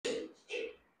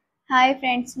Hi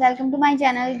friends, welcome to my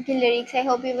channel Gilllyrics. I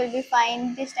hope you will be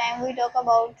fine. This time we talk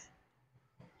about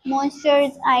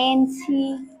monsters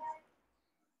INC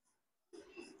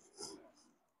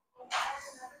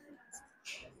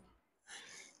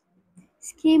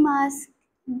schemas,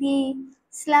 the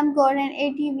Slump and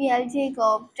ATL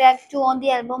Jacob track 2 on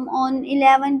the album on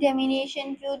 11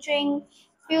 Domination featuring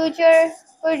future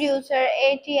producer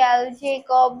ATL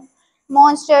Jacob.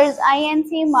 Monsters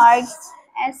INC marks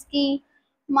ASCII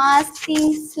Mask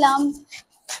the Slump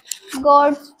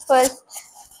God's first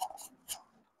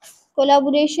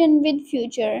collaboration with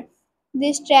Future.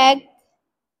 This track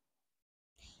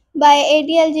by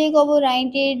ATL Jacob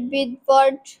oriented with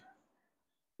what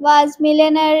was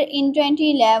Millionaire in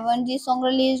 2011. The song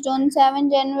released on 7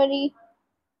 January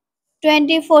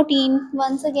 2014.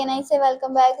 Once again, I say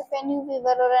welcome back if a new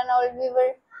viewer or an old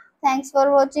viewer. Thanks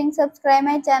for watching. Subscribe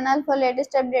my channel for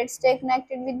latest updates. Stay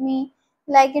connected with me.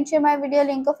 Like and share my video.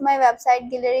 Link of my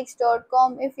website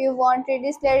gilllyrics.com. If you want to read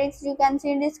these lyrics, you can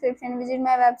see in description. Visit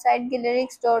my website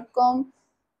gilllyrics.com.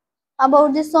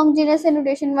 About this song, genius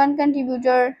annotation, one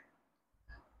contributor.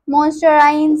 Monster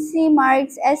Inc.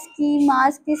 marks ASCII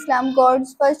Mask the Slum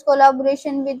God's first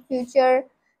collaboration with Future.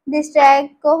 This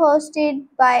track, co-hosted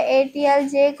by ATL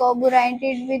Jacob,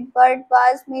 oriented with Bird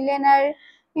was Millionaire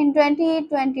in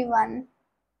 2021.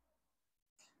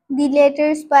 The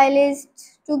latter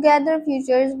spliced together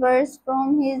Future's verse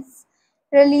from his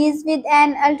release with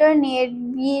an alternate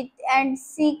beat and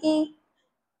Siki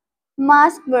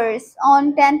Mask verse.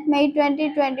 On 10th May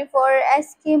 2024,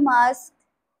 ASCII Mask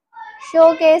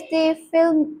showcase the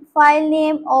film file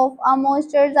name of a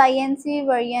Monsters Inc.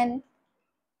 variant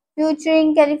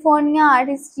featuring California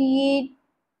artist Yeats.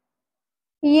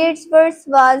 Yeats' verse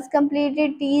was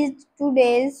completed teased 2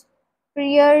 days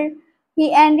prior.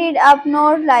 He ended up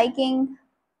not liking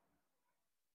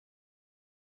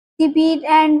the beat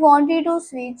and wanted to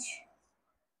switch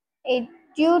it.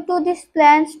 Due to this,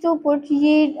 plans to put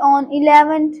Yeats on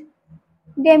 11th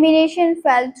Domination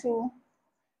fell through.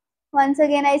 Once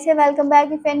again, I say welcome back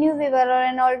if a new viewer or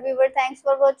an old viewer. Thanks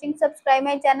for watching. Subscribe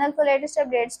my channel for latest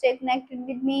updates. Stay connected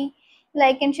with me.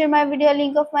 Like and share my video.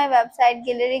 Link of my website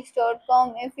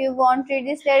gilllyrics.com. If you want to read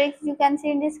these lyrics, you can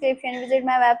see in description. Visit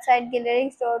my website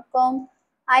gilllyrics.com.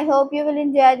 I hope you will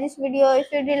enjoy this video. If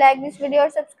you do like this video,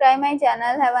 subscribe my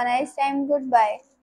channel. Have a nice time. Goodbye.